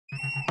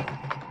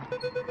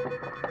Alrighty,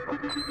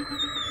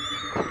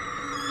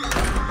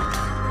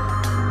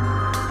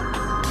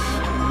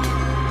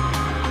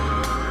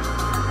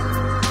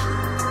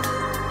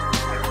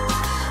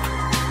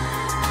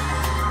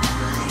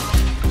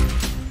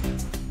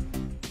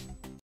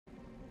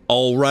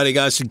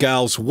 guys and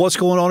gals, what's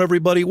going on,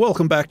 everybody?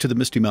 Welcome back to the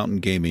Misty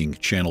Mountain Gaming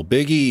channel.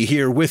 Biggie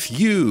here with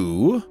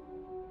you.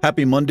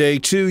 Happy Monday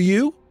to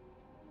you.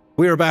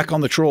 We are back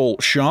on the Troll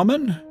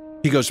Shaman.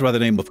 He goes by the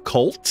name of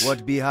Colt.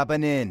 What be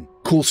happening?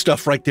 Cool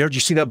stuff right there. Did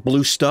you see that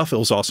blue stuff? It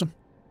was awesome.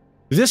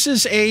 This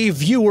is a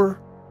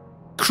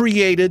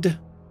viewer-created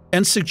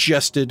and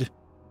suggested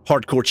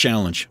hardcore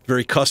challenge.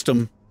 Very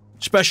custom,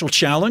 special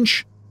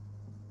challenge.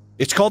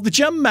 It's called the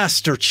Gem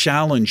Master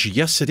Challenge.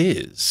 Yes, it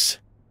is.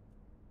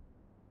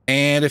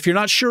 And if you're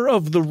not sure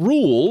of the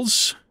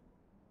rules,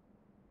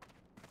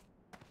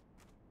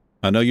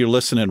 I know you're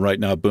listening right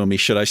now, Boomy.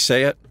 Should I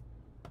say it?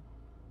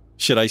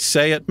 Should I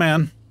say it,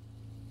 man?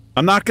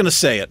 I'm not going to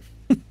say it.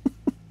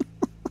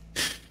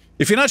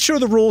 If you're not sure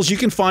of the rules, you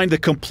can find the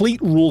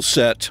complete rule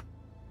set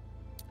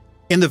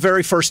in the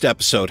very first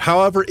episode.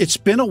 However, it's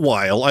been a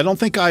while. I don't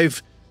think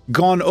I've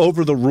gone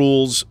over the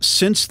rules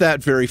since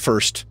that very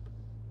first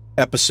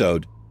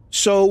episode.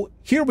 So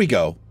here we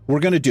go.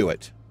 We're going to do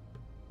it.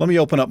 Let me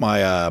open up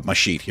my my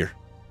sheet here.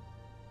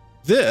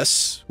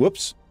 This,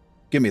 whoops,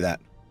 give me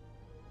that.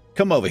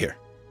 Come over here.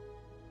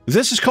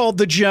 This is called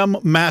the Gem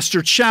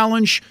Master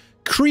Challenge,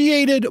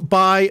 created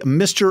by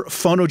Mr.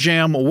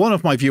 Phonojam, one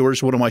of my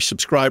viewers, one of my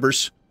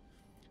subscribers.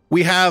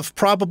 We have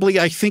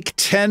probably, I think,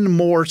 10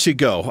 more to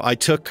go. I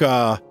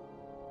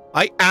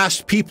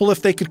asked people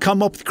if they could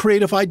come up with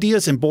creative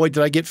ideas, and boy,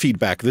 did I get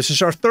feedback. This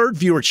is our third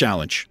viewer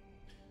challenge.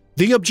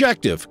 The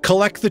objective,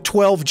 collect the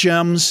 12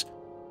 gems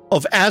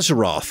of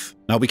Azeroth.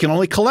 Now, we can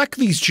only collect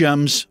these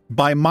gems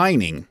by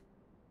mining.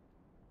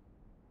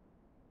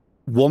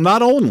 Well,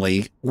 not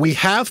only, we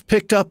have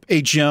picked up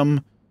a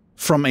gem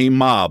from a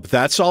mob.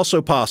 That's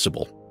also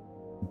possible,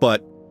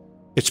 but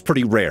it's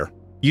pretty rare.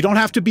 You don't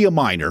have to be a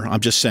miner, I'm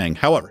just saying.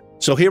 However,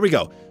 so here we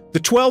go. The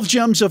 12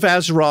 gems of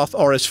Azeroth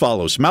are as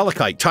follows: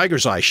 Malachite,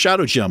 Tiger's Eye,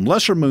 Shadow Gem,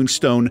 Lesser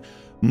Moonstone,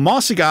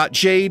 Mossigot,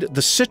 Jade,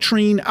 the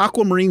Citrine,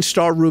 Aquamarine,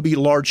 Star Ruby,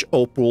 Large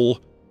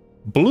Opal,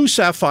 Blue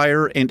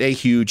Sapphire, and a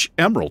huge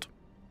emerald.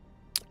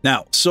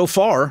 Now, so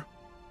far,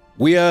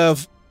 we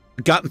have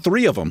gotten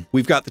 3 of them.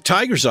 We've got the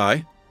Tiger's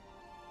Eye,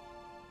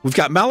 we've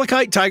got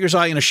Malachite, Tiger's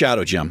Eye, and a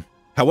Shadow Gem.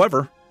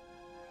 However,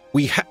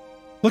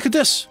 look at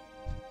this.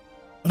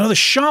 Another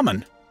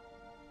shaman.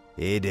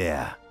 Hey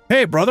there.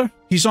 Hey, brother.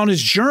 He's on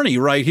his journey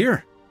right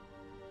here.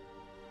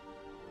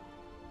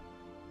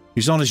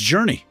 He's on his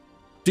journey.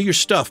 Do your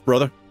stuff,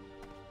 brother.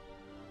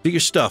 Do your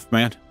stuff,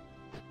 man.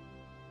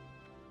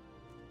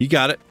 You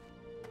got it.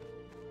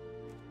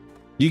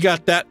 You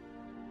got that.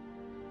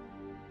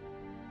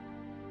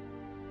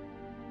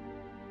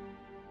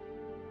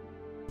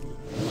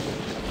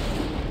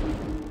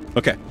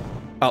 Okay.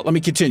 Let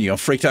me continue. I'm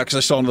freaked out because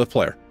I saw another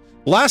player.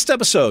 Last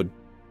episode,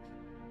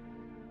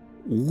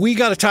 we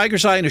got a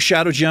Tiger's Eye and a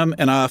Shadow Gem,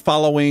 and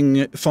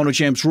following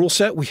Phonojam's rule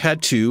set, we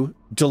had to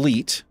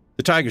delete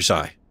the Tiger's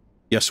Eye.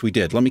 Yes, we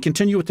did. Let me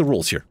continue with the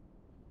rules here.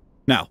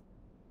 Now,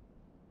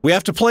 we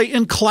have to play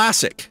in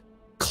Classic.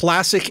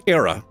 Classic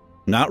era.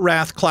 Not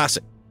Wrath,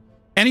 Classic.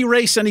 Any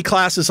race, any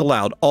class is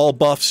allowed. All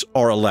buffs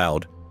are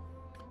allowed.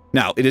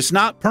 Now, it is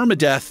not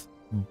permadeath,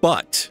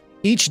 but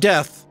each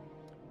death,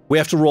 we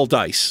have to roll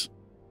dice.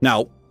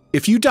 Now,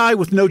 if you die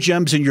with no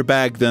gems in your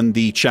bag, then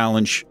the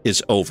challenge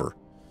is over.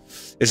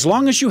 As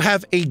long as you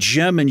have a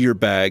gem in your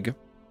bag,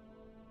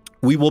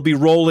 we will be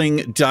rolling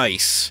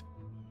dice.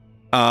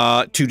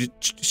 So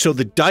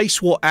the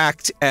dice will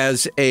act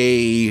as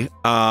a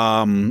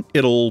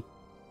it'll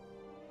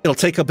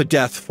take up a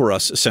death for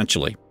us,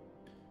 essentially.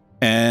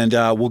 And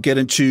we'll get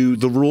into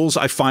the rules.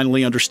 I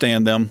finally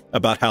understand them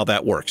about how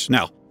that works.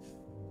 Now,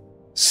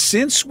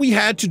 since we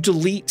had to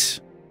delete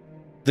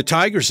the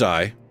Tiger's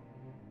Eye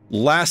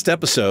last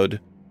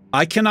episode,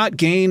 I cannot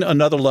gain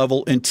another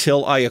level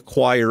until I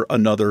acquire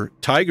another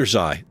Tiger's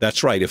Eye.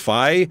 That's right. If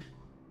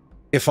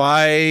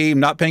I'm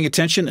not paying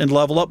attention and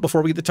level up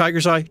before we get the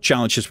Tiger's Eye,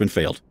 challenge has been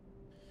failed.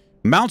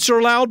 Mounts are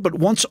allowed, but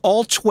once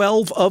all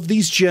 12 of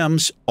these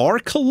gems are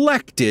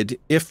collected,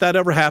 if that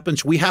ever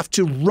happens, we have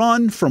to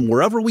run from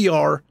wherever we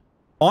are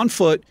on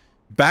foot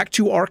back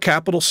to our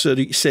capital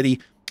city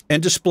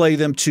and display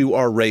them to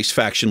our race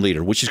faction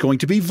leader, which is going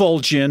to be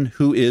Vol'jin,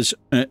 who is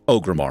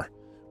Orgrimmar.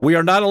 We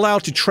are not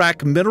allowed to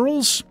track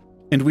minerals,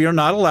 and we are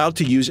not allowed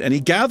to use any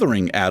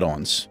gathering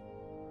add-ons.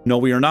 No,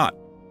 we are not.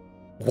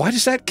 Why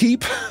does that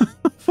keep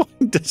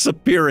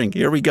disappearing?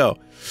 Here we go.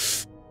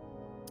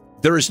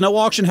 There is no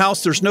auction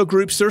house, there's no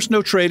groups, there's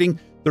no trading,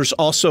 there's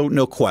also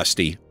no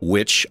questy,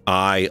 which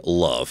I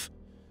love.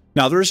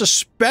 Now, there's a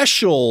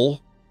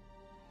special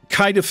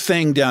kind of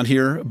thing down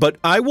here, but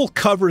I will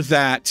cover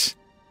that.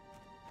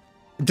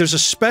 There's a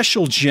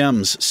special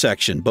gems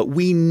section, but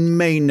we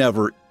may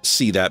never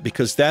see that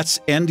because that's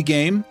end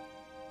game.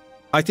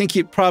 I think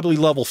it probably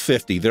level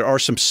 50. There are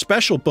some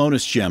special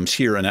bonus gems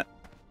here in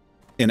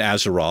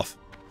Azeroth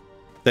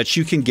that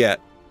you can get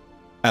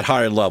at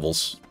higher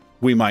levels.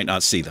 we might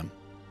not see them.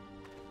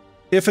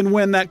 If and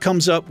when that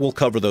comes up, we'll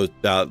cover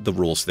the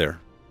rules there.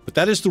 But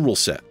that is the rule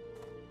set.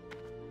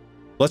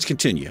 Let's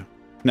continue.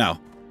 Now,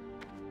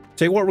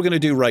 tell you what we're going to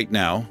do right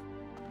now.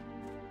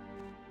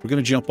 We're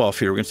going to jump off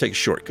here. We're going to take a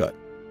shortcut.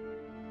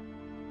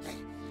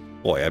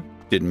 Boy, I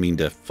didn't mean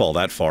to fall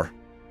that far.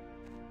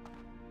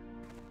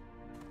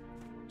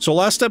 So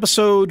last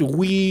episode,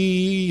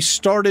 we're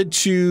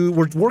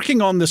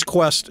working on this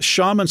quest,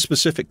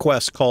 shaman-specific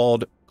quest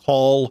called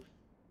Call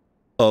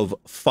of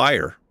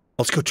Fire.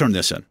 Let's go turn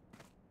this in.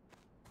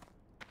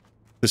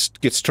 This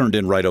gets turned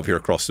in right over here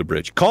across the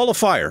bridge. Call of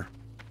Fire.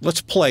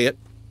 Let's play it.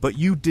 But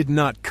you did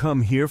not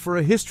come here for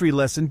a history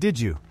lesson, did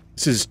you?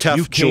 This is Telf.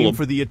 You came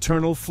for the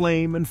eternal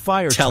flame and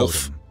fire Telf.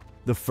 totem.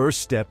 The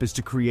first step is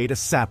to create a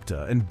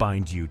sapta and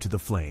bind you to the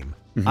flame.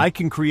 I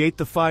can create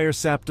the fire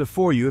sapta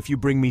for you if you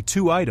bring me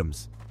 2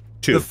 items.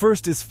 2. The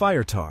first is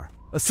fire tar,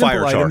 a simple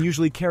Fire tar. item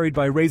usually carried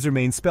by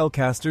Razormane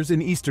spellcasters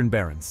in Eastern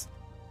Barrens.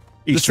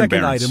 The Eastern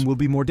second Barrens. item will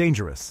be more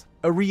dangerous,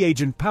 a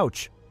reagent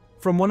pouch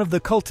from one of the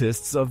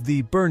cultists of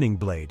the Burning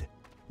Blade.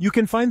 You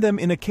can find them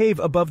in a cave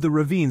above the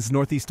ravines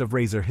northeast of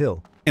Razor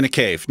Hill. In a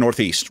cave,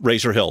 northeast,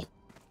 Razor Hill.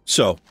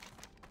 So,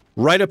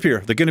 right up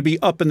here. They're going to be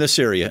up in this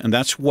area, and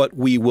that's what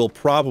we will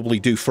probably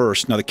do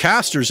first. Now, the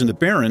casters and the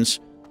Barrens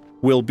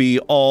will be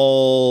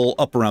all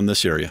up around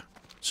this area.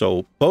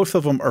 So, both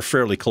of them are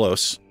fairly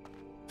close.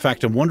 In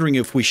fact, I'm wondering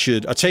if we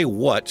should... I'll tell you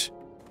what.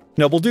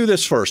 No, we'll do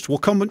this first. We'll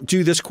come and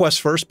do this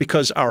quest first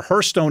because our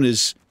Hearthstone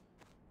is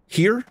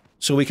here,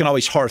 so we can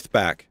always hearth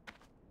back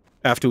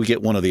after we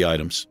get one of the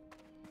items.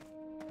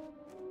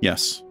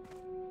 Yes.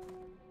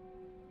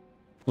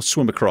 Let's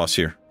swim across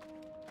here.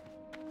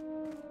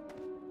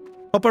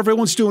 Hope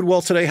everyone's doing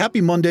well today.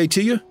 Happy Monday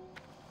to you.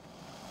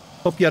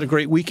 Hope you had a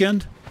great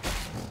weekend.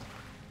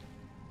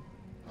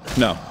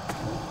 No.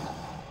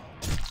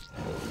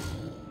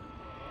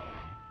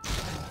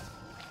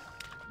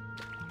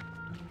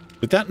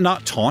 Did that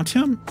not taunt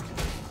him?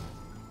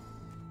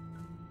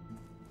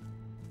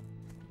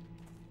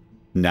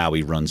 Now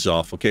he runs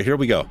off. Okay, here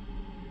we go.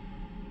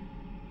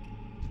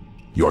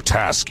 Your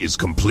task is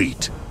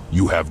complete.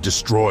 You have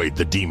destroyed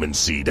the demon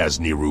seed as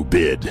Niru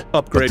bid.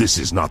 Upgrade. But this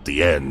is not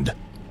the end.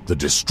 The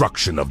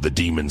destruction of the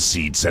demon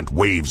seed sent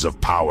waves of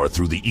power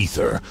through the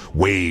ether,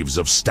 waves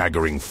of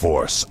staggering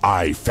force.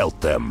 I felt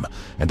them,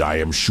 and I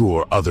am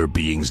sure other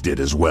beings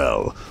did as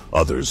well.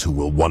 Others who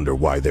will wonder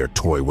why their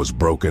toy was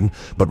broken,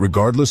 but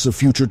regardless of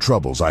future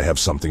troubles, I have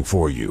something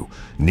for you.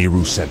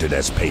 Niru sent it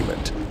as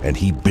payment, and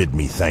he bid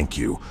me thank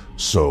you.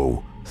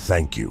 So,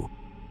 thank you.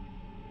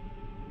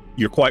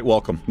 You're quite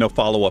welcome. No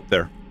follow-up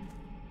there.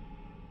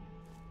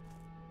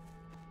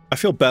 I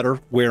feel better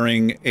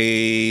wearing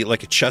a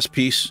chest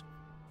piece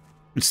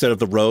instead of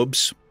the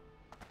robes.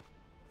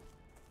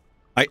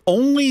 I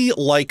only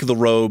like the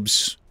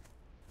robes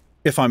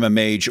if I'm a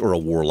mage or a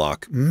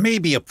warlock.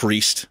 Maybe a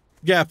priest.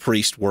 Yeah,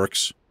 priest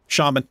works.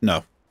 Shaman?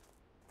 No.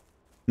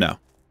 No.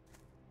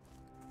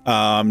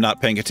 I'm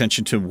not paying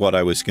attention to what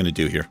I was going to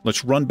do here.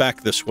 Let's run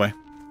back this way.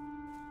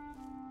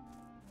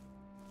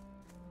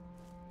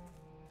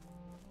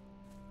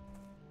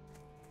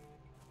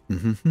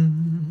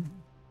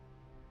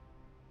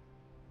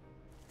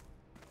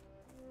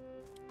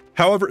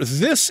 However,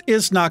 this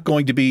is not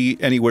going to be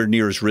anywhere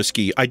near as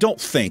risky, I don't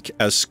think,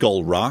 as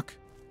Skull Rock.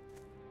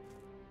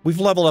 We've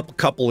leveled up a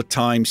couple of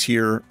times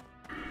here,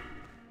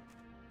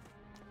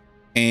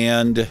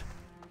 and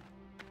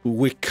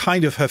we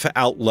kind of have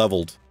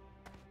out-leveled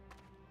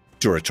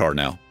Durotar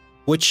now,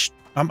 which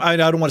I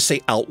don't want to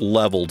say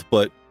out-leveled,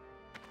 but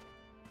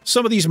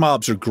some of these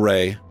mobs are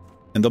gray,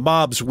 and the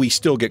mobs we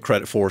still get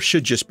credit for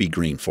should just be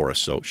green for us,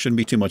 so it shouldn't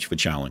be too much of a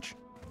challenge.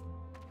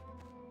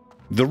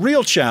 The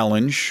real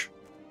challenge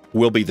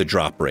will be the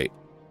drop rate.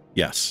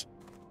 Yes.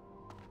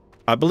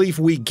 I believe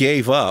we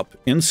gave up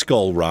in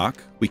Skull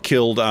Rock. We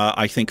killed,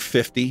 I think,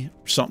 50,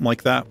 or something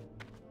like that.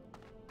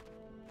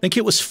 I think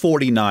it was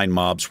 49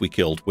 mobs we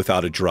killed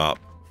without a drop.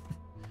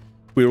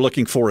 We were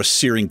looking for a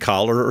searing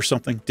collar or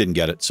something. Didn't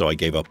get it, so I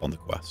gave up on the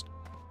quest.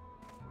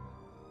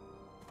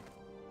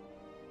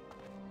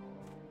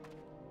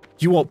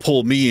 You won't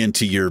pull me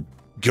into your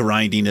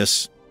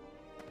grindiness,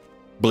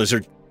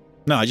 Blizzard.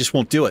 No, I just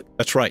won't do it.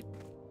 That's right.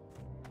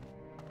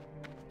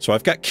 So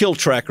I've got Kill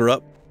Tracker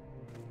up.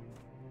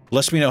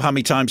 Lets me know how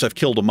many times I've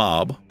killed a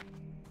mob.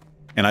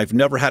 And I've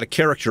never had a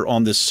character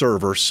on this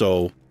server,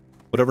 so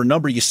whatever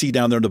number you see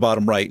down there in the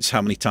bottom right is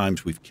how many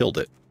times we've killed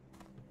it.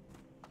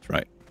 That's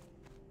right.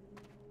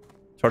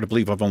 It's hard to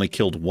believe I've only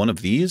killed one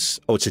of these.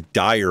 Oh, it's a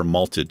dire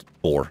malted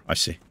boar. I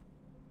see.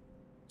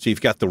 So you've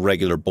got the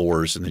regular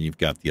boars, and then you've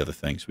got the other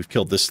things. We've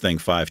killed this thing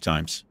 5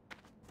 times.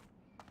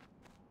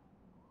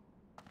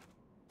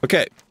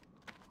 Okay.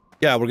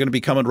 Yeah, we're going to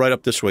be coming right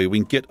up this way. We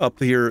can get up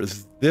here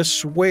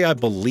this way, I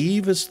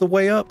believe, is the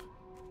way up.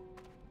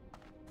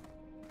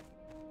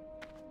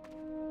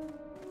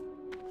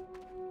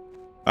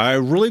 I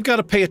really got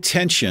to pay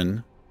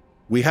attention.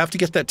 We have to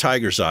get that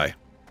tiger's eye.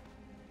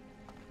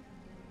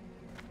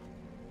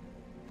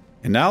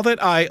 And now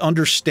that I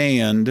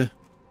understand...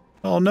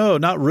 Oh no,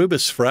 not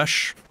Rubus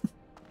Fresh.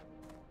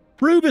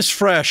 Rubus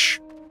Fresh!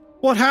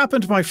 What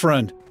happened, my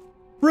friend?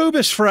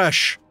 Rubus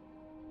Fresh!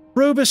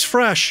 Rubus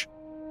Fresh!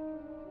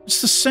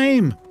 It's the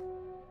same.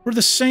 We're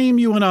the same,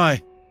 you and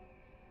I.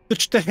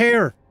 The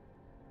hair.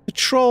 The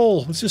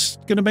troll. Is this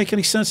going to make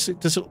any sense?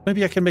 Does it,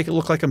 maybe I can make it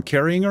look like I'm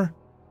carrying her?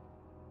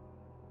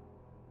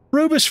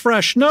 Rubus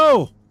Fresh,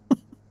 no!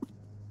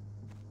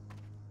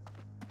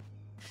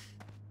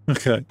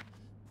 Okay.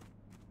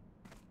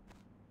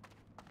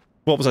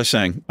 What was I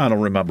saying? I don't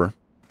remember.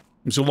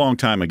 It was a long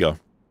time ago.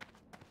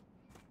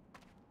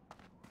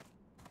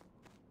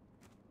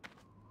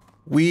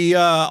 We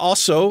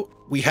also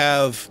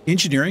have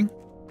engineering.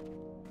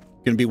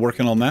 Going to be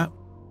working on that.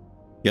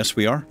 Yes,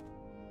 we are.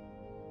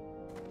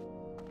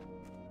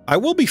 I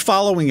will be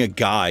following a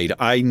guide.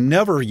 I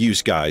never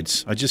use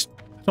guides. I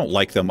don't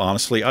like them,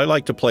 honestly. I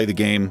like to play the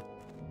game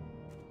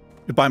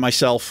by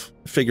myself,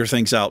 figure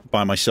things out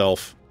by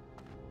myself.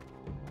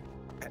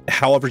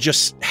 However,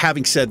 just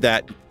having said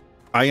that,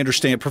 I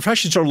understand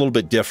professions are a little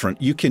bit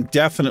different. You can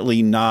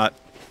definitely not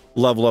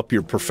level up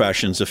your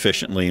professions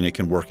efficiently, and it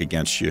can work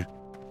against you.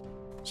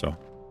 So,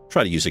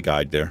 try to use a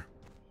guide there.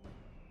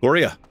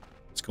 Gloria,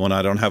 what's going on?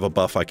 I don't have a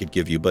buff I could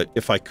give you, but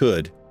if I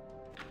could,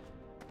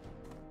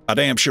 I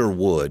damn sure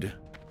would.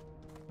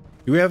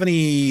 Do we have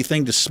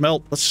anything to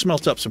smelt? Let's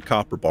smelt up some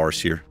copper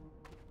bars here.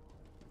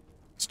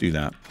 Let's do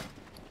that.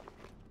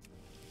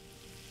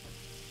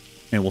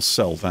 And we'll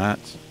sell that.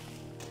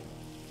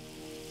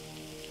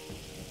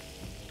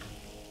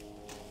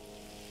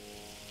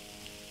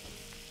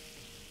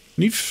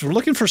 We're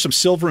looking for some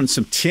silver and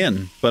some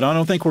tin, but I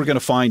don't think we're going to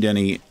find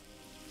any.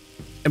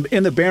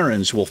 In the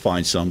Barrens, we'll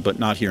find some, but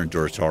not here in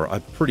Duratar.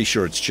 I'm pretty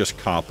sure it's just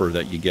copper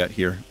that you get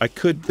here.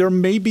 There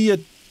may be a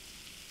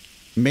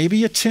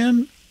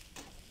tin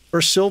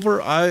or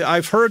silver.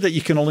 I've heard that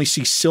you can only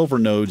see silver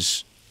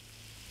nodes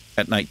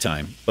at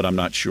nighttime, but I'm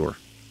not sure.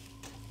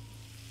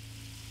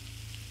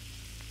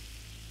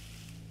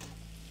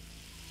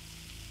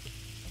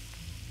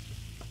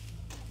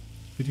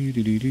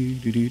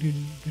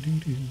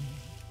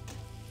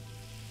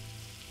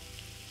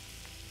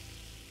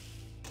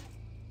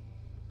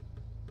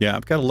 Yeah,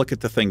 I've got to look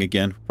at the thing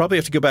again. Probably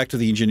have to go back to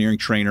the engineering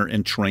trainer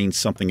and train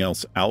something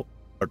else out,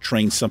 or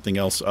train something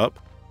else up.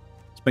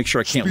 Let's make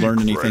sure I can't learn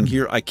anything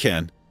here. I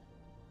can.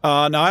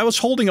 Now, I was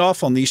holding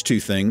off on these two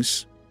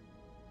things,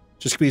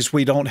 just because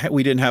we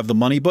didn't have the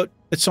money, but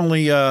it's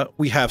only,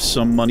 we have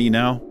some money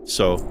now,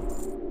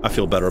 so I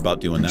feel better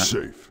about doing that.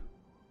 Safe.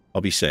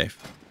 I'll be safe.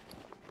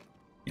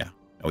 Yeah,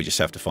 we just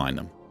have to find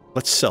them.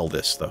 Let's sell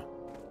this, though.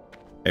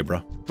 Hey,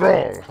 bro.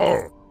 Thrall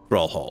Hull.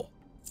 Thrall Hull.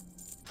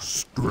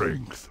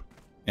 Strength.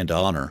 And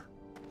honor.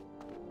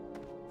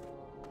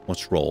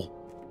 Let's roll.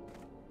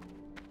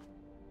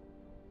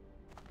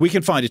 We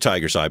can find a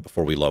tiger's eye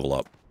before we level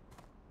up.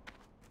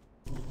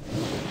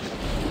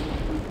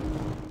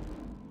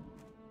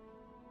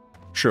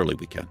 Surely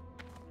we can.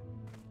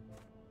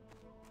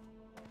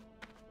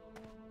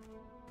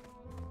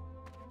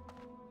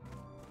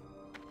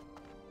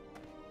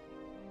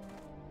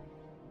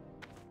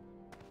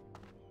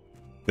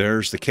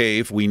 There's the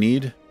cave we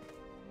need.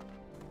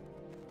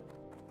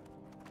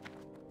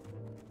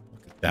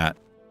 Look at that.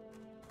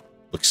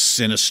 Looks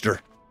sinister.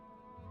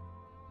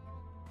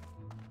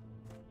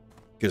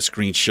 Get a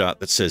screenshot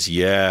that says,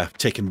 yeah,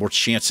 taking more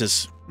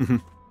chances.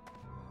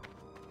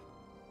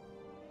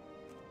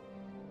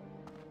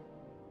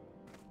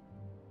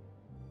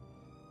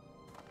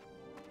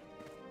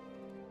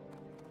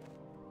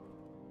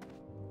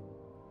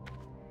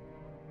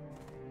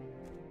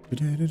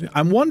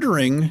 I'm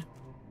wondering,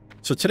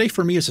 so today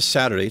for me is a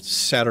Saturday. It's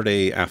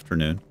Saturday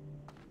afternoon.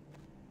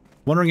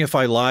 Wondering if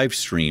I live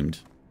streamed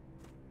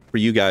for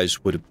you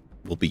guys will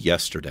be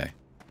yesterday.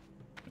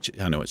 Which,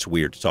 I know it's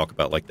weird to talk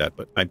about like that,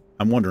 but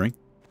I'm wondering.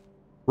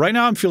 Right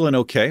now I'm feeling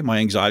okay. My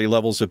anxiety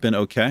levels have been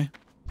okay.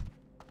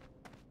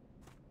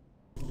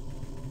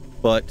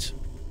 But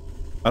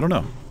I don't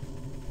know.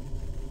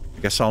 I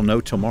guess I'll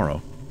know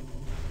tomorrow.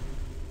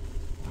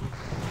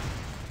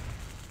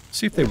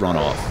 See if they run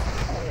off.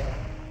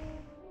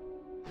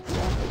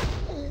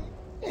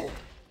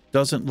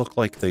 Doesn't look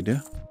like they do.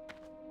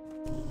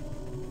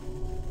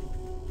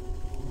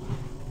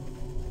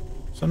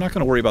 So I'm not going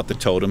to worry about the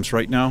totems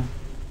right now.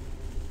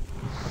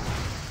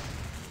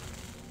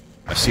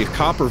 I see a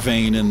copper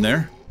vein in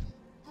there.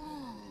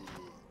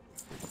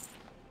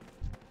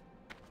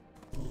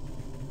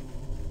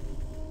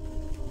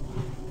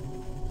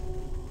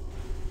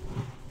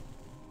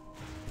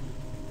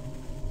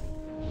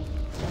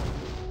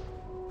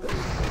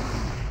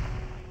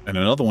 And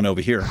another one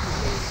over here.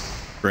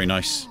 Very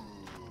nice.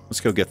 Let's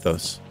go get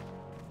those.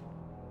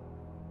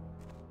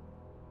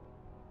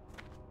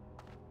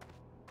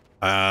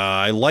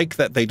 I like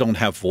that they don't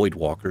have void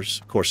walkers.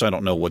 Of course, I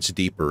don't know what's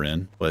deeper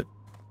in, but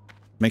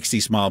makes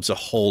these mobs a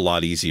whole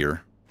lot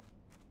easier.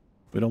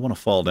 We don't want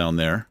to fall down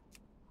there.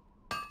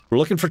 We're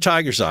looking for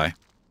Tiger's Eye.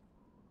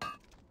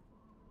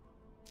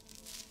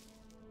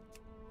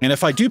 And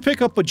if I do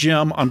pick up a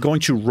gem, I'm going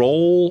to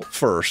roll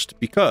first,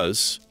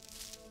 because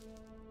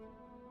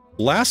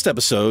last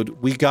episode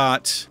we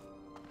got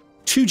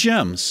 2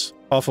 gems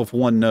Off of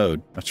one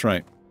node. That's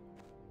right.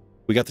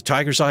 We got the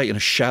Tiger's Eye and a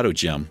Shadow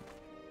Gem.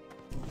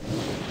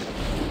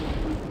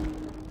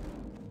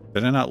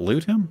 Did I not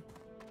loot him?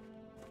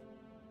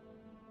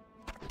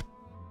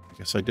 I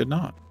guess I did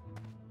not.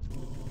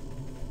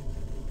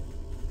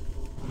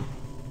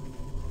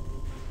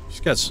 She's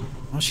got...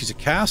 Oh, she's a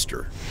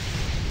caster.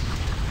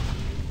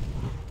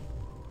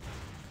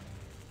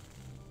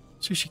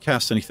 Let's see if she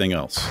casts anything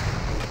else.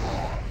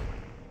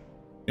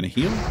 Gonna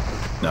heal?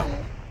 No.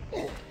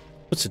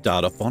 Puts a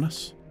dot up on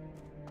us.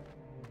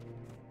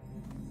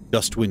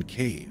 Dustwind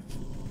Cave.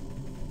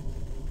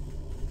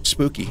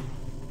 Spooky.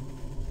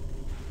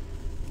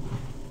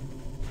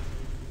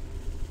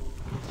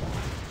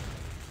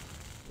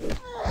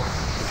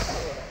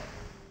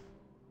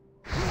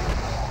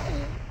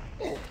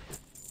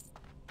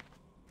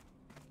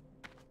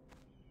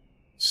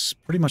 It's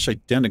pretty much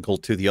identical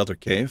to the other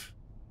cave.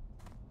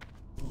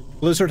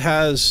 Blizzard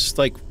has,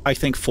 like, I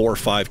think 4 or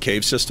 5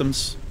 cave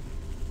systems.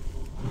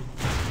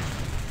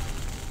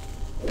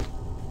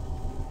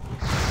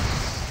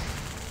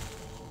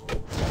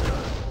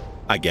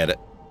 I get it.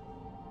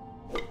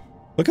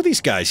 Look at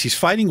these guys. He's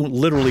fighting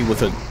literally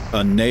with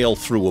a nail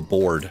through a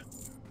board.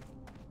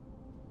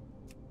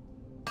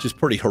 Which is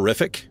pretty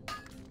horrific.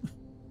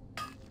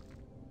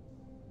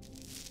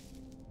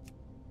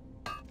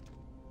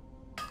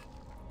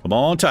 Come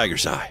on,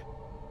 Tiger's Eye.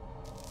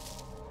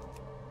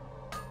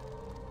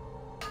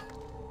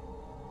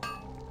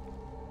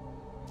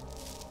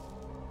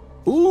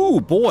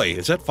 Ooh, boy.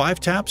 Is that 5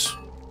 taps?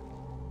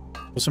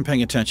 Wasn't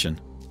paying attention.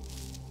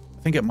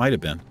 I think it might have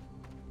been.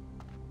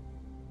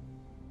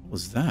 What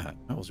was that?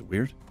 That was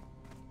weird.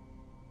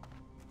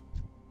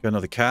 Got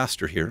another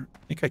caster here.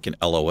 I think I can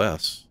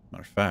LOS.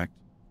 Matter of fact,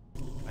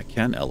 I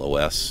can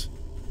LOS.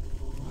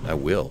 I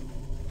will.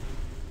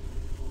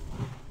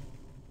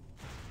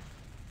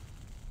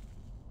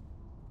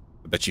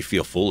 I bet you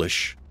feel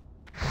foolish.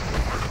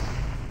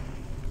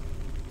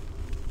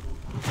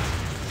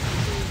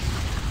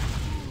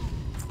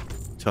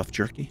 Tough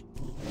jerky.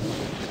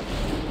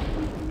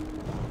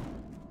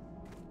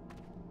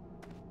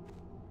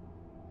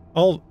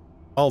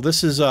 Oh,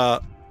 this is,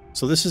 so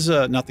this is,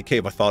 not the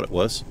cave I thought it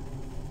was.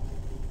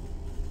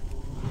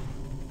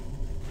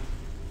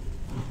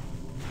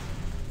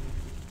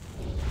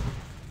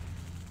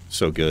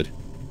 So good.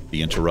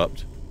 The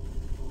interrupt.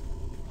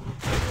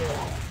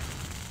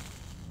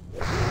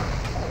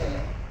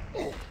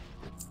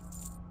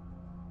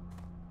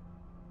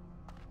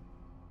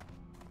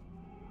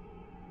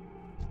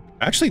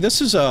 Actually, this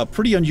is a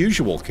pretty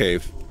unusual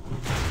cave.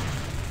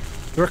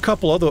 There are a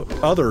couple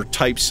other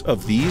types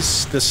of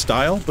this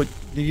style, but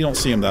you don't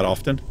see them that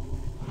often.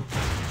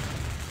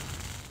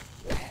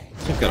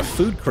 I've got a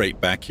food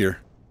crate back here.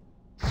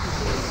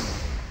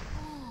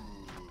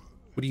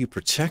 What are you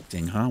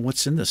protecting, huh?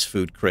 What's in this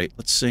food crate?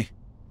 Let's see.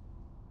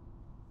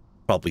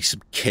 Probably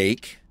some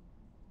cake.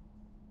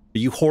 Are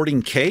you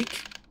hoarding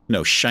cake?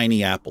 No,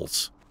 shiny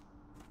apples.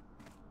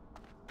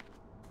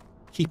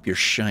 Keep your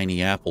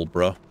shiny apple,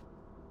 bro.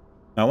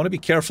 Now, I want to be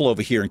careful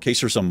over here in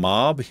case there's a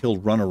mob. He'll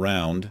run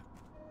around.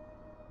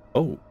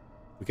 Oh,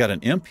 we got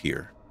an imp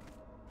here.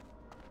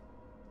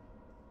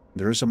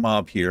 There is a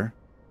mob here.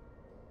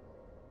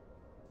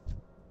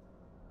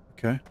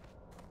 Okay.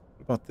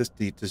 What about this?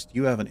 Does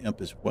you have an imp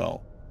as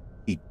well?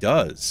 He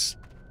does.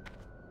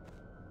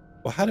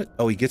 Well, how did...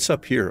 Oh, he gets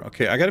up here.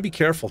 Okay, I gotta be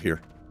careful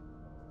here.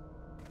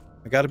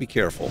 I gotta be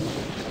careful.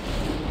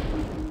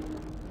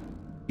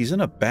 He's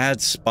in a bad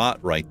spot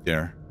right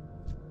there.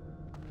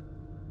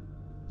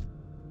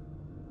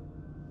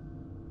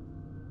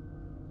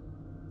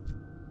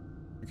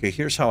 Okay,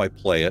 here's how I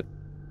play it.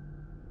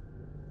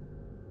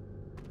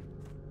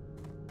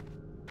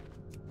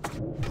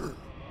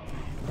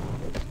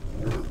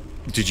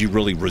 Did you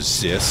really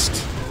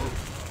resist?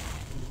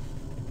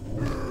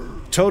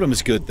 Totem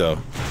is good, though.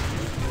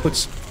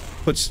 Puts...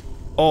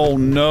 Oh,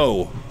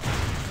 no.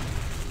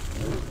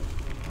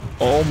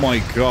 Oh, my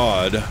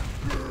God.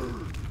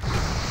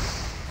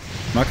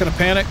 I'm not gonna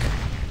panic.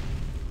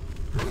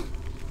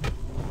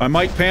 I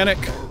might panic.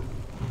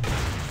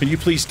 Can you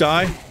please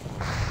die?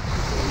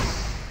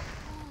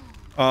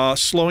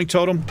 Slowing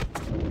totem.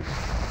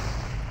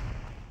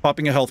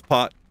 Popping a health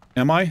pot.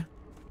 Am I?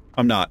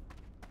 I'm not.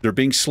 They're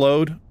being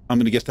slowed. I'm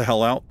gonna get the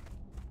hell out.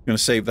 I'm gonna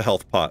save the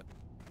health pot.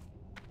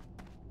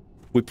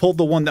 We pulled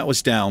the one that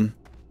was down.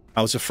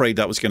 I was afraid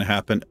that was gonna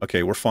happen.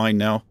 Okay, we're fine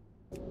now.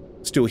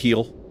 Let's do a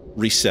heal.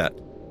 Reset.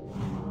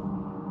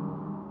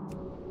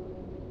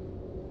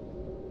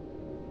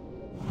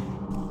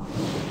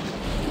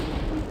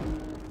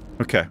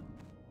 Okay.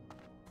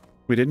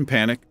 We didn't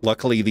panic.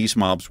 Luckily, these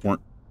mobs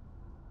weren't.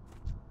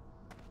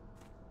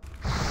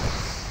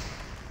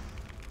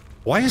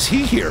 Why is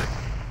he here?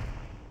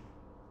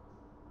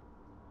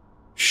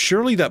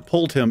 Surely that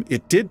pulled him.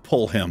 It did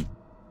pull him.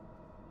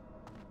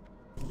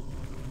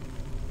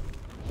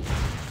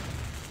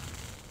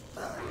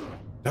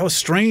 That was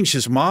strange.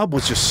 His mob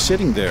was just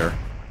sitting there.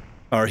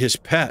 Or his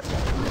pet.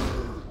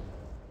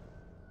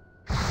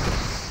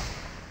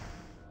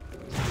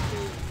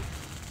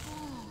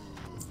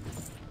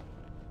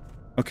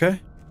 Okay.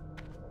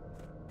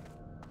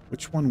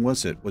 Which one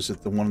was it? Was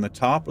it the one on the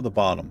top or the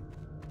bottom?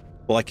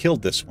 Well, I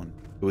killed this one.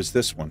 It was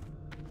this one.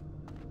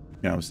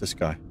 Yeah, it was this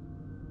guy.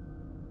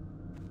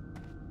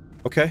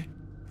 Okay.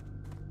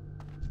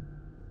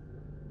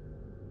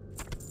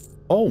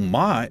 Oh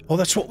my. Oh,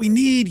 that's what we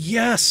need.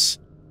 Yes.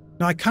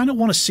 Now, I kind of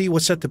want to see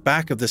what's at the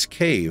back of this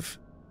cave.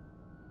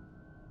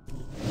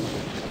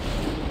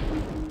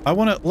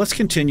 Let's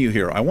continue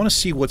here. I want to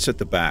see what's at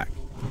the back.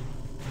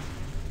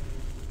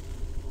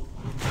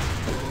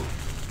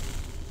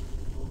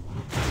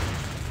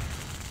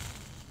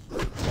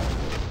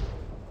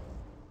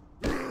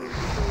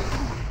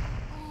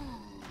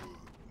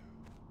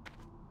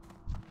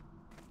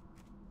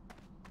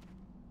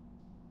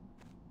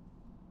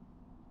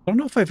 I don't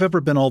know if I've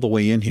ever been all the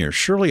way in here.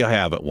 Surely I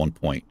have at one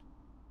point.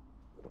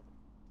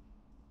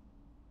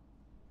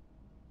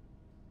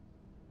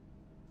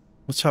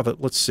 Let's have it.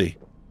 Let's see.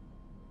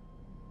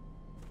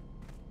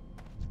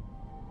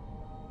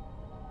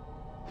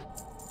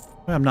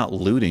 I'm not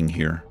looting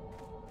here.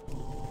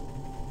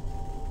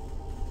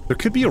 There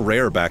could be a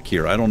rare back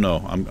here. I don't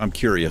know. I'm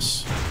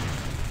curious.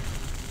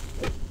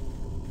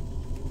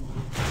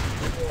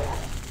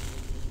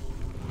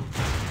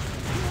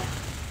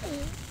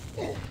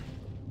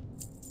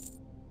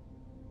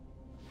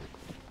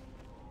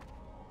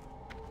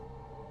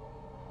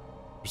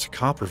 There's a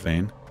copper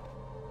vein.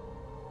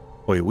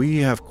 Boy, we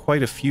have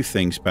quite a few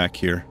things back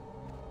here.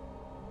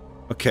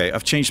 Okay,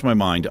 I've changed my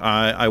mind.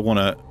 I want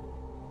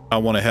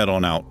to head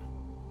on out.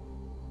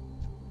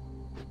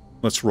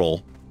 Let's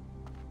roll.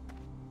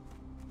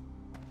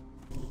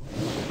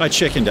 I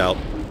chickened out.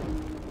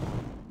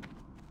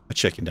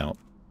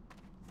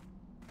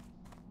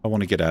 I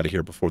want to get out of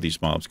here before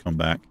these mobs come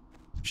back.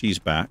 She's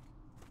back.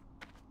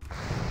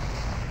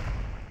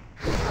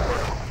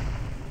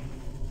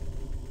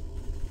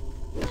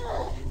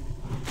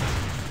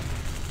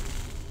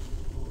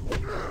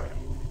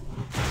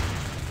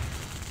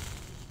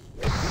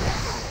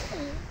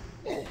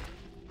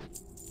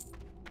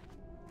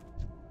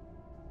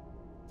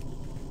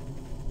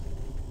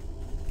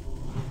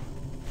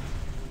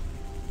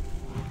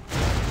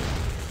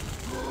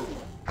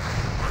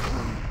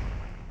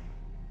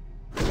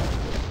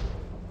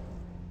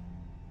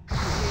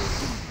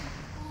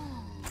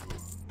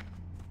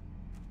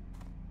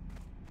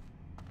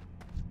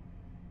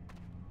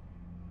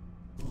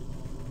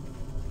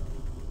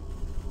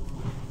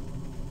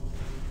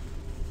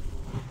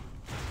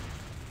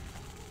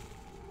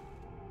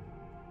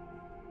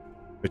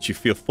 But you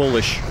feel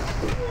foolish.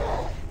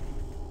 Have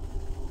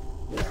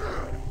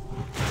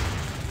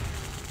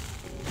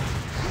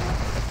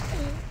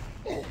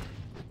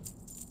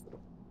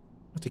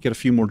to get a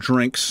few more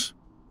drinks.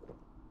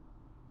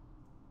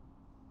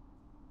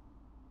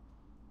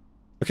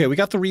 Okay, we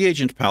got the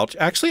reagent pouch.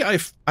 Actually, I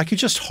could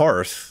just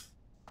hearth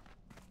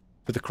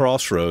to the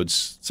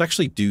crossroads. Let's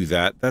actually do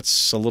that.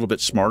 That's a little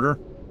bit smarter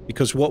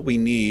because what we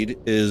need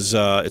is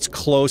it's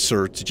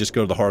closer to just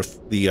go to the hearth,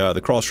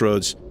 the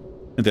crossroads.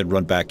 And then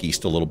run back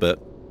east a little bit.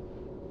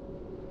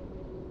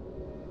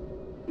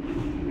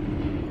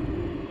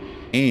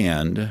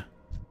 And...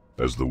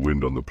 As the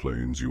wind on the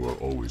plains, you are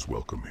always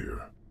welcome here.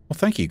 Well,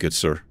 thank you, good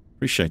sir.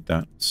 Appreciate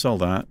that. Sell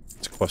that.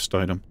 It's a quest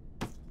item.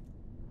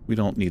 We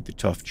don't need the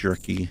tough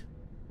jerky.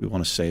 We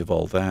want to save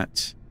all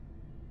that.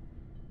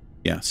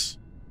 Yes.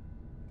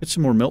 Get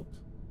some more milk.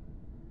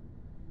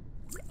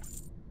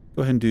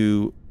 Go ahead and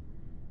do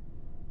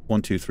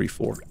 1, 2, 3,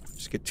 4.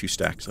 Just get 2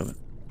 stacks of it.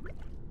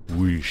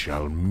 We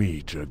shall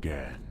meet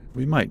again.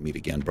 We might meet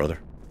again, brother.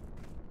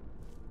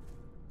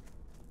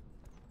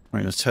 All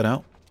right, let's head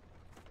out.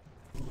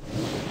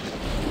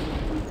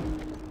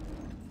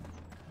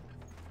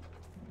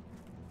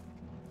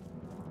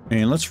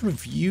 And let's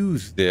review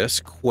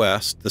this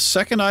quest. The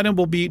second item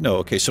will be... No,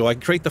 okay, so I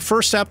create the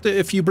first app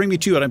if you bring me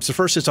 2 items. The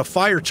first is a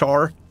fire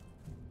tar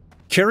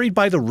carried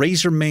by the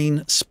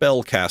Razormane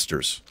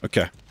spellcasters.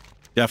 Okay,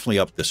 definitely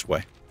up this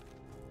way.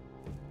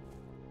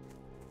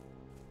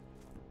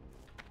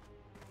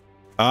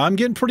 I'm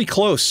getting pretty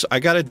close. I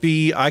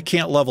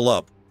can't level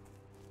up.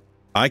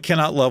 I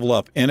cannot level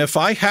up. And if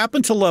I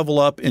happen to level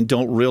up and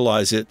don't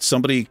realize it,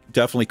 somebody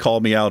definitely call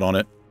me out on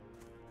it.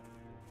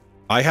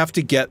 I have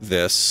to get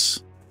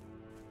this.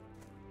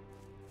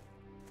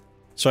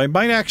 So I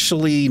might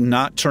actually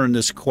not turn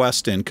this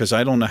quest in because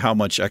I don't know how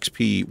much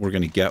XP we're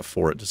going to get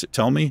for it. Does it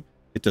tell me?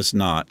 It does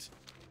not.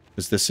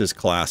 Because this is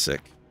classic.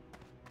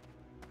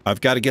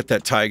 I've got to get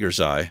that tiger's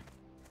eye.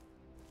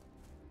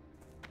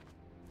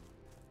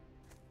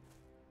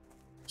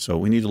 So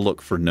we need to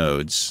look for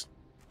nodes.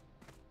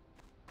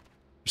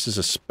 This is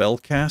a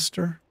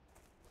spellcaster?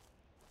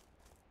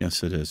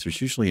 Yes, it is.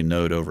 There's usually a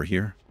node over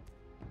here.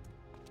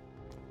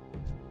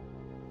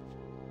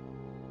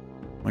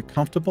 Am I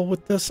comfortable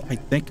with this? I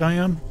think I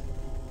am.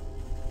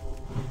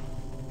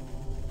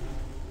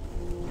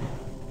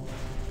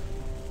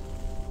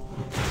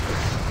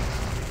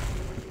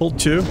 Pulled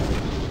 2.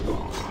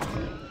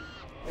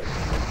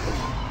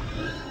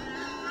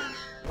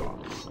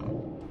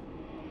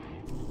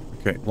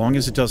 Okay, long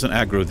as it doesn't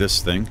aggro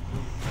this thing.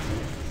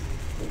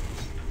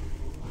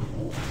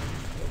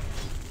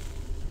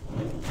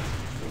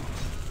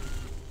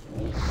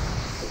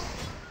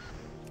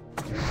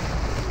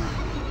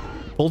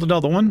 Pulled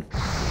another one.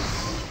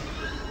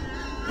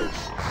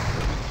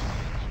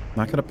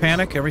 Not going to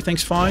panic.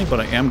 Everything's fine, but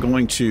I am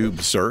going to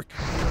berserk.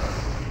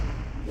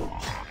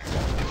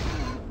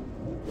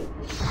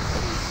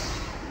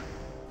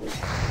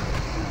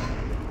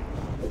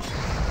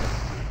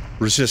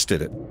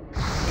 Resisted it.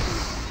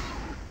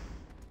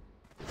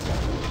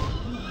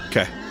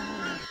 Okay.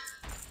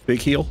 Big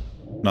heal.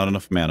 Not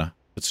enough mana.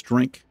 Let's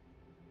drink.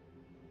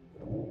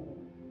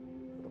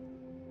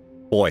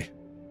 Boy.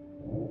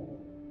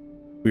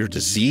 We are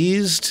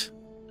diseased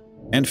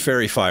and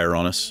fairy fire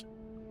on us,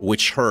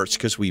 which hurts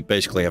because we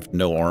basically have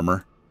no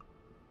armor.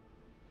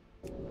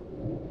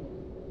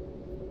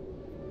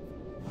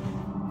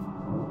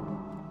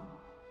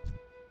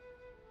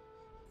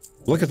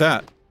 Look at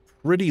that.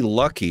 Pretty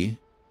lucky.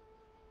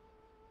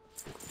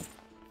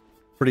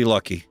 Pretty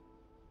lucky.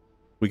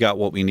 We got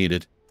what we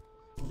needed.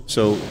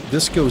 So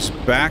this goes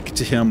back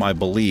to him, I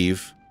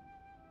believe.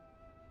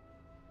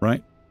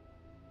 Right?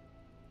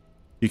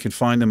 You can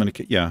find them in a...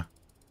 Yeah.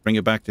 Bring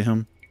it back to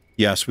him.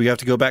 Yes, we have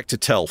to go back to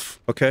Telf.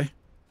 Okay?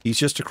 He's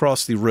just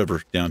across the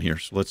river down here.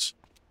 So let's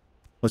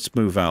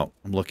move out.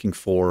 I'm looking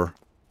for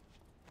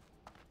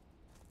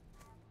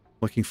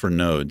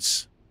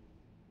nodes.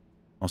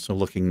 Also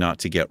looking not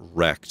to get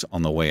wrecked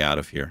on the way out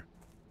of here.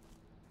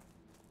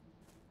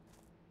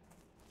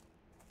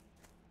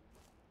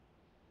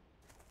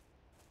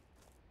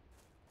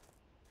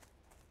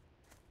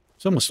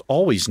 There's almost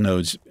always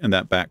nodes in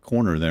that back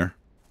corner there.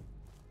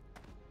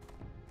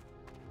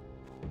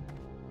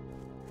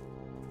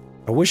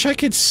 I wish I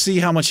could see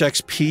how much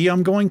XP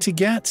I'm going to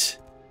get.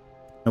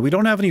 Now, we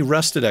don't have any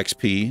rested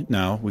XP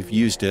now. We've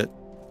used it.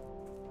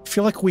 I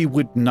feel like we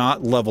would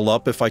not level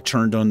up if I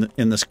turned on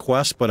in this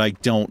quest, but I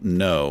don't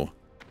know.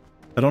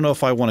 I don't know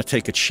if I want to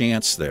take a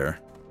chance there.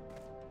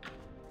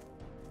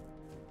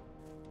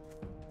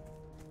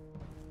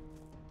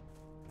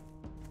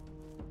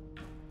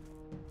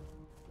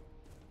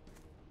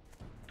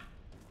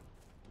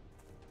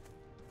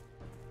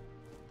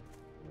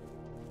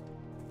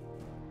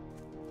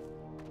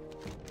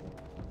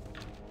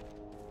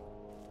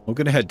 We're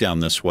going to head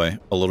down this way,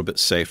 a little bit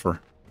safer,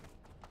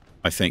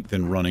 I think,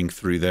 than running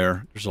through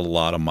there. There's a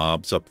lot of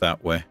mobs up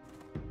that way.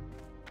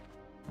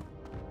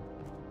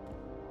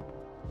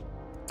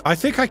 I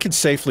think I can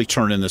safely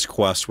turn in this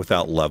quest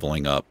without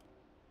leveling up.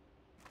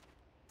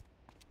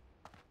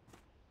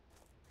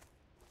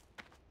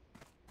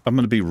 I'm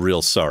going to be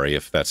real sorry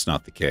if that's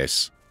not the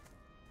case.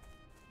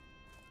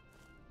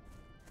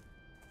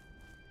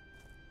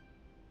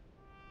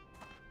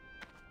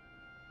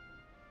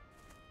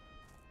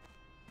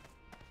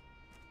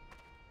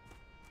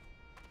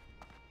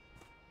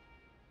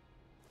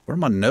 Where are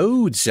my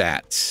nodes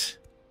at?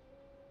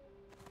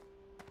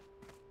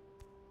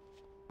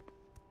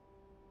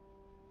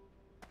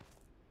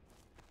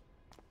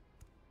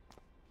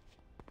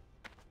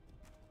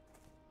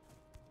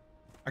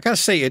 I gotta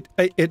say,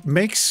 it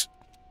makes...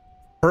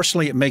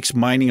 Personally, it makes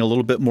mining a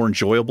little bit more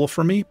enjoyable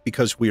for me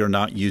because we are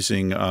not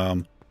using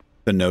the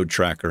node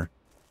tracker.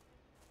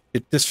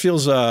 This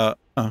feels a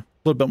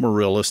little bit more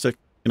realistic.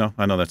 You know,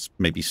 I know that's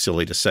maybe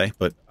silly to say,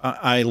 but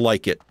I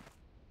like it.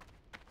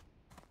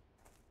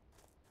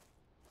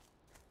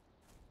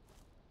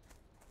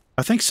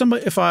 I think in my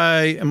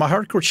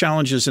hardcore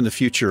challenges in the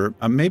future,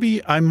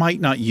 maybe I might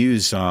not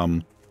use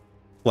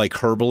like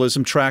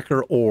herbalism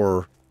tracker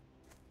or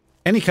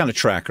any kind of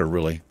tracker,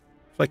 really. I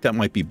feel like that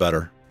might be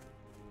better.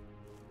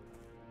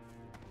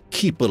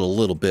 Keep it a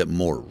little bit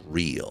more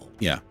real.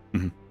 Yeah.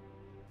 Mm-hmm.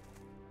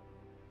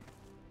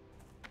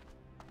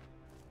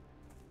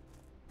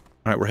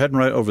 All right, we're heading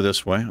right over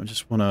this way. I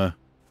just want to...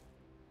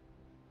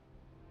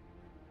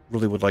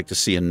 Really would like to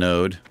see a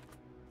node.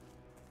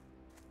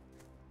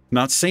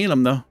 Not seeing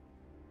them, though.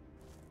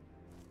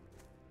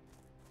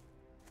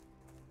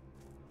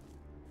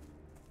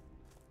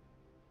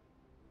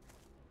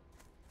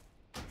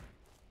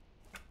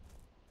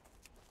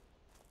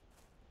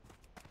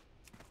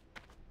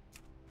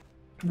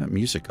 Turn that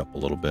music up a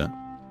little bit.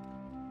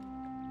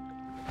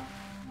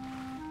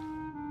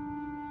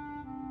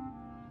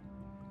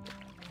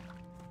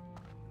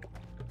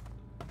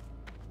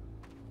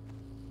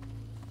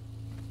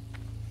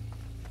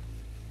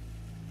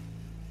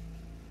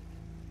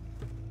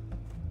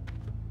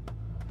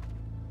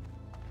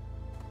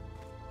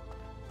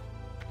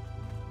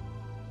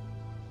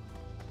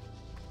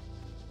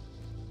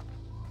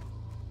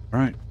 All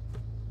right.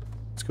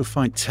 Let's go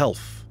find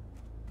Telf.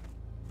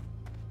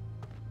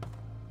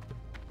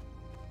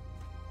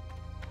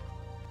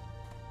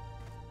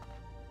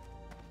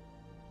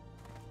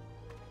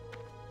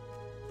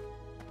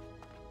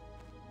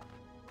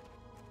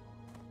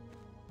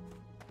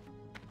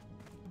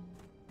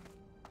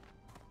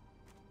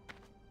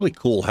 Really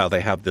cool how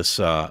they have this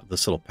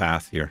this little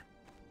path here.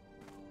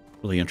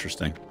 Really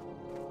interesting.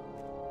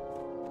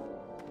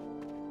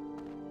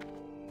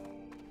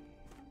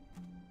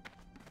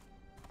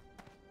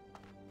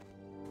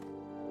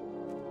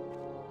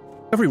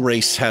 Every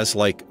race has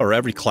like, or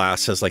every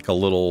class has like a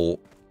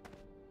little...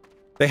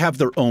 They have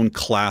their own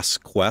class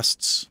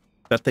quests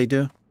that they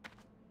do,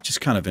 which is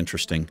kind of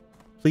interesting.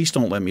 Please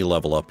don't let me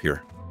level up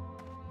here.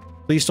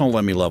 Please don't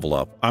let me level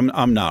up.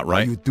 I'm not,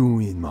 right? How you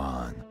doing,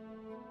 man?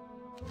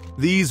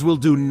 These will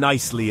do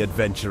nicely,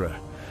 adventurer.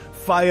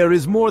 Fire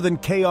is more than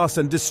chaos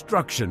and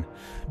destruction.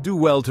 Do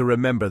well to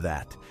remember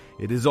that.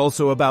 It is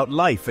also about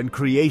life and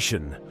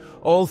creation.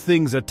 All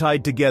things are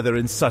tied together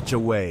in such a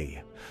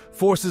way.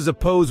 Forces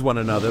oppose one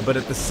another, but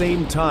at the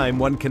same time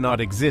one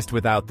cannot exist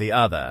without the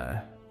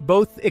other.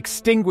 Both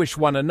extinguish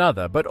one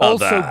another, but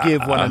also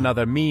give one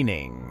another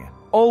meaning.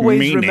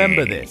 Always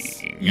remember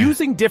this.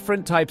 Using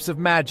different types of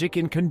magic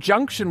in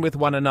conjunction with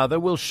one another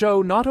will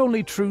show not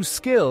only true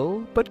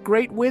skill, but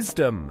great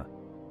wisdom.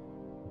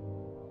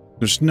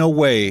 There's no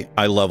way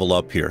I level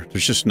up here.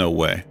 There's just no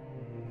way.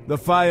 The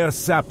fire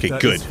scepter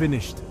is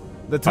finished.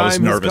 The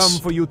time has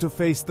come for you to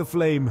face the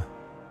flame.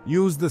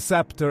 Use the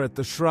scepter at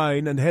the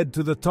shrine and head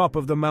to the top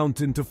of the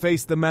mountain to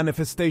face the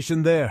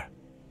manifestation there.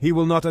 He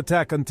will not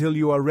attack until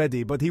you are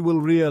ready, but he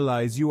will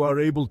realize you are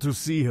able to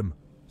see him.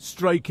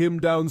 Strike him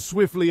down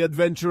swiftly,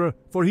 adventurer,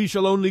 for he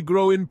shall only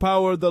grow in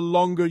power the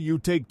longer you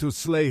take to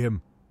slay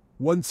him.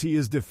 Once he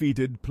is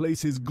defeated,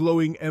 place his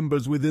glowing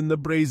embers within the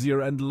brazier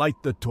and light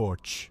the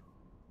torch.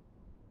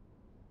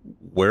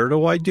 Where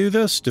do I do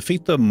this?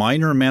 Defeat the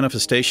minor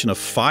manifestation of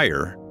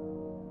fire.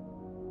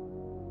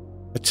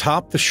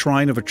 Atop the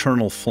Shrine of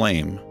Eternal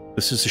Flame.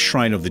 This is the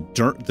Shrine of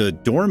the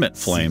Dormant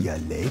Flame. See ya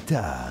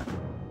later.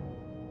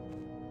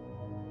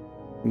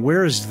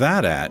 Where is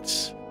that at?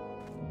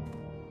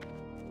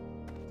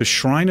 The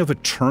Shrine of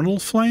Eternal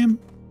Flame?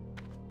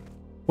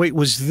 Wait,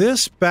 was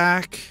this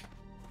back...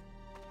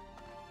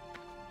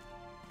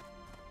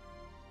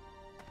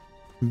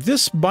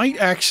 This might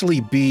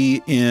actually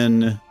be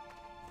in...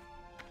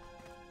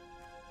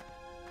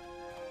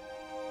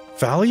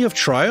 Valley of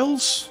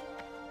Trials?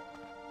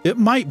 It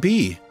might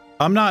be.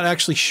 I'm not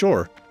actually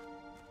sure.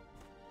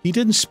 He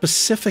didn't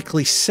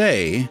specifically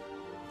say...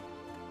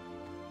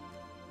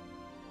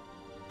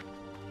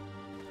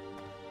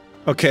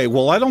 Okay,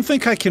 well, I don't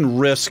think I can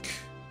risk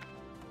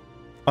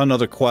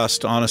another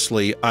quest,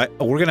 honestly. We're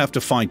going to have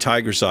to find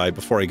Tiger's Eye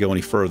before I go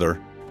any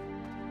further.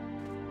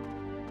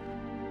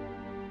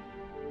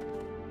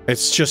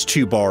 It's just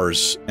 2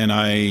 bars, and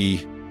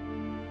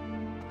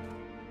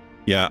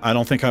yeah, I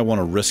don't think I want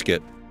to risk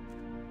it.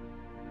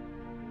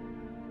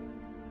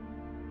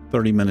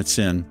 30 minutes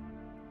in.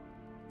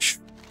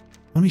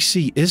 Let me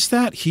see. Is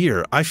that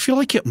here? I feel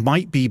like it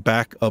might be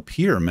back up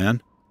here,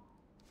 man.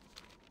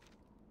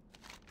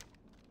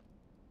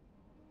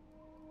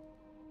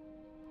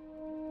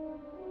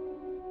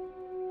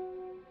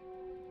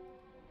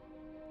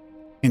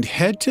 And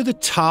head to the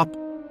top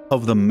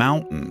of the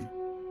mountain.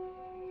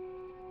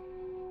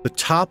 The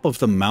top of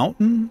the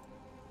mountain?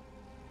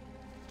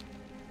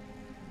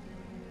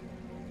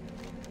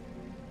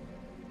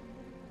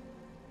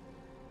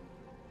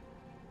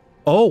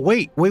 Oh,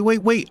 wait.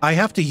 I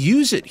have to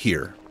use it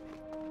here.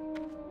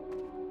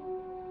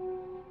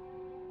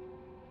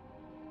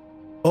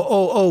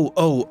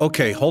 Oh,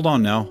 okay. Hold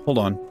on now. Hold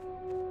on.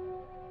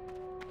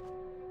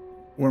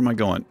 Where am I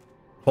going?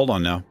 Hold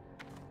on now.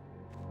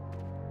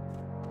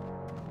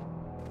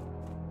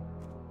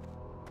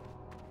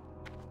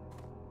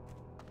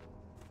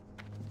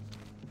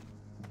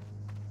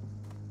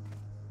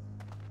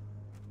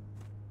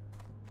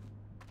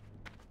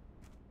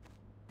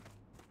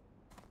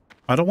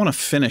 I don't want to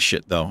finish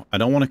it, though. I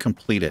don't want to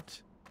complete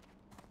it.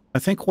 I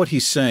think what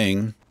he's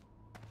saying...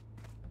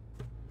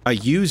 I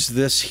use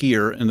this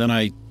here, and then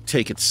I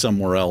take it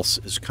somewhere else,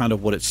 is kind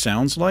of what it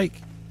sounds like.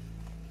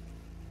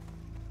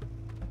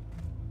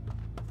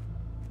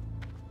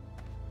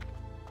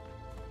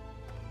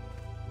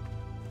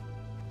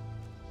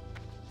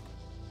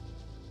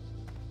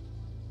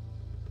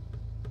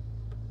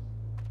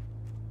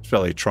 It's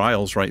Valley of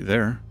Trials right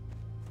there.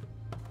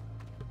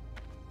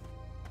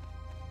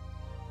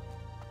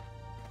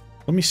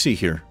 Let me see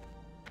here.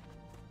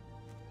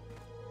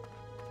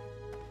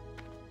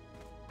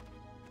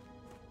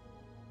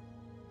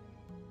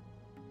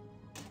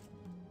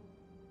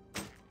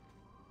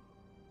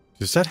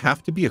 Does that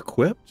have to be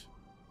equipped?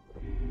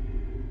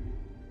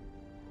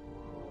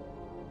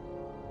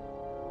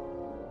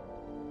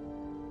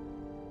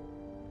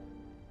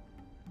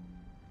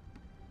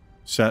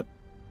 Set.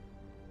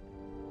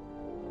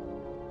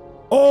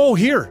 Oh,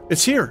 here!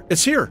 It's here!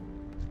 It's here!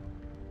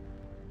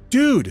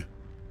 Dude!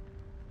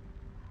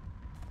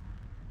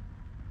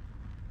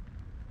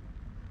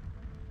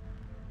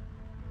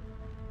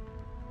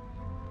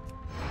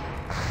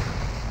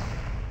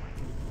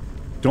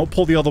 Don't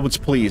pull the other ones,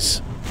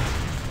 please.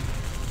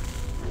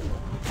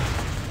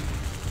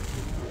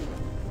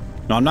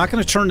 No, I'm not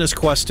going to turn this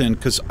quest in,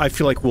 because I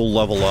feel like we'll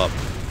level up.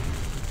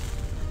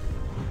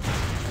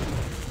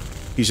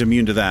 He's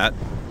immune to that.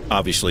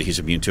 Obviously, he's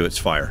immune to its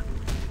fire.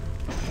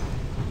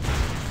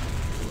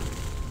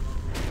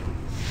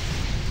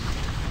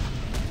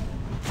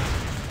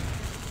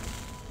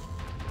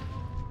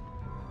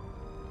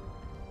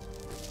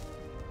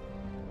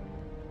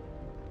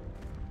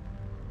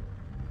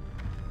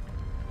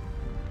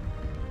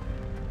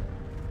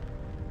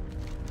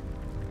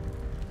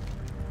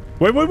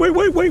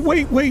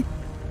 Wait.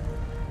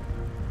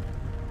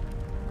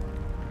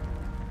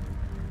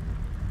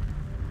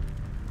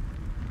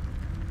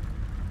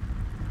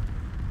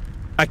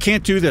 I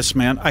can't do this,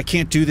 man. I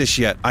can't do this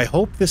yet. I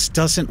hope this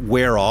doesn't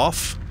wear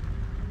off.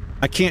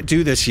 I can't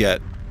do this yet.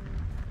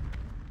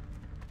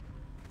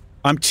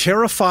 I'm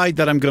terrified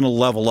that I'm going to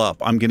level up.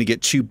 I'm going to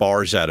get 2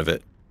 bars out of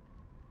it.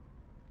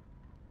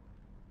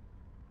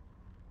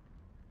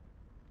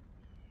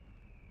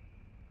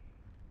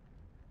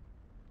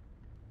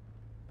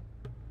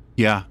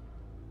 Yeah.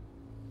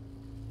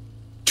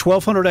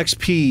 1200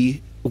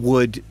 XP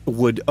would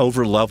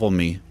over-level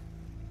me.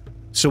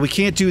 So we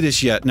can't do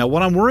this yet. Now,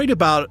 what I'm worried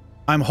about,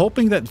 I'm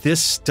hoping that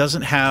this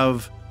doesn't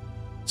have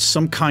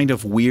some kind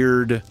of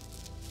weird...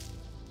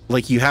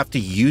 Like, you have to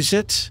use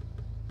it?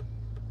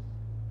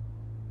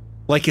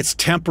 Like it's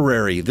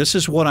temporary. This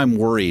is what I'm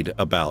worried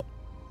about.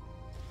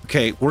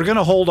 Okay, we're going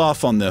to hold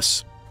off on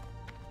this.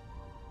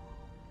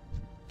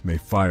 May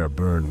fire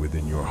burn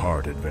within your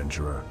heart,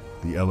 adventurer.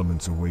 The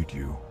elements await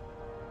you.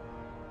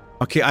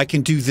 Okay, I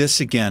can do this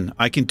again.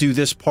 I can do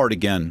this part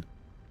again.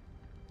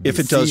 If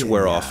it does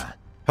wear off.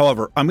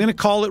 However, I'm going to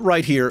call it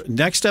right here.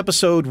 Next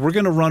episode, we're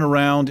going to run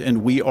around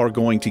and we are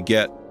going to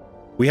get...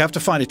 We have to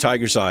find a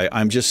tiger's eye.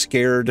 I'm just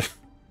scared.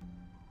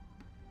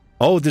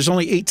 Oh, there's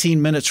only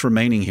 18 minutes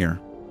remaining here.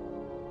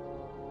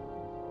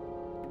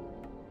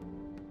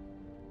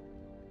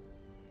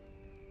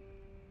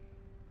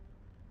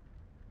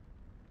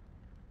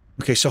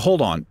 Okay, so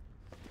hold on.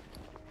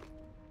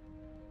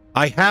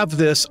 I have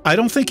this. I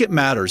don't think it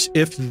matters.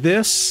 If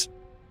this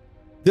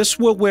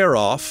will wear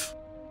off,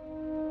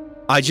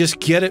 I just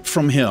get it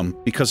from him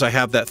because I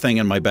have that thing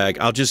in my bag.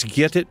 I'll just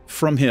get it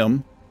from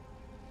him,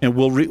 and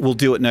we'll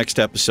do it next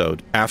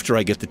episode after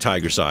I get the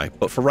tiger's eye.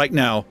 But for right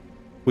now,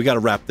 we got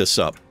to wrap this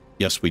up.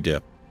 Yes, we do.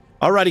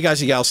 Alrighty,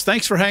 guys and gals.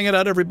 Thanks for hanging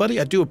out,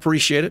 everybody. I do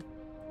appreciate it.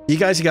 You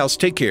guys and gals,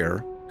 take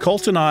care.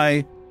 Colt and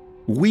I,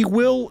 we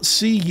will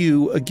see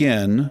you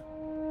again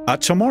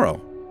tomorrow.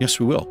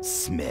 Yes, we will.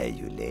 Smell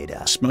you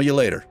later. Smell you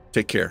later.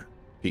 Take care.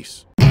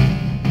 Peace.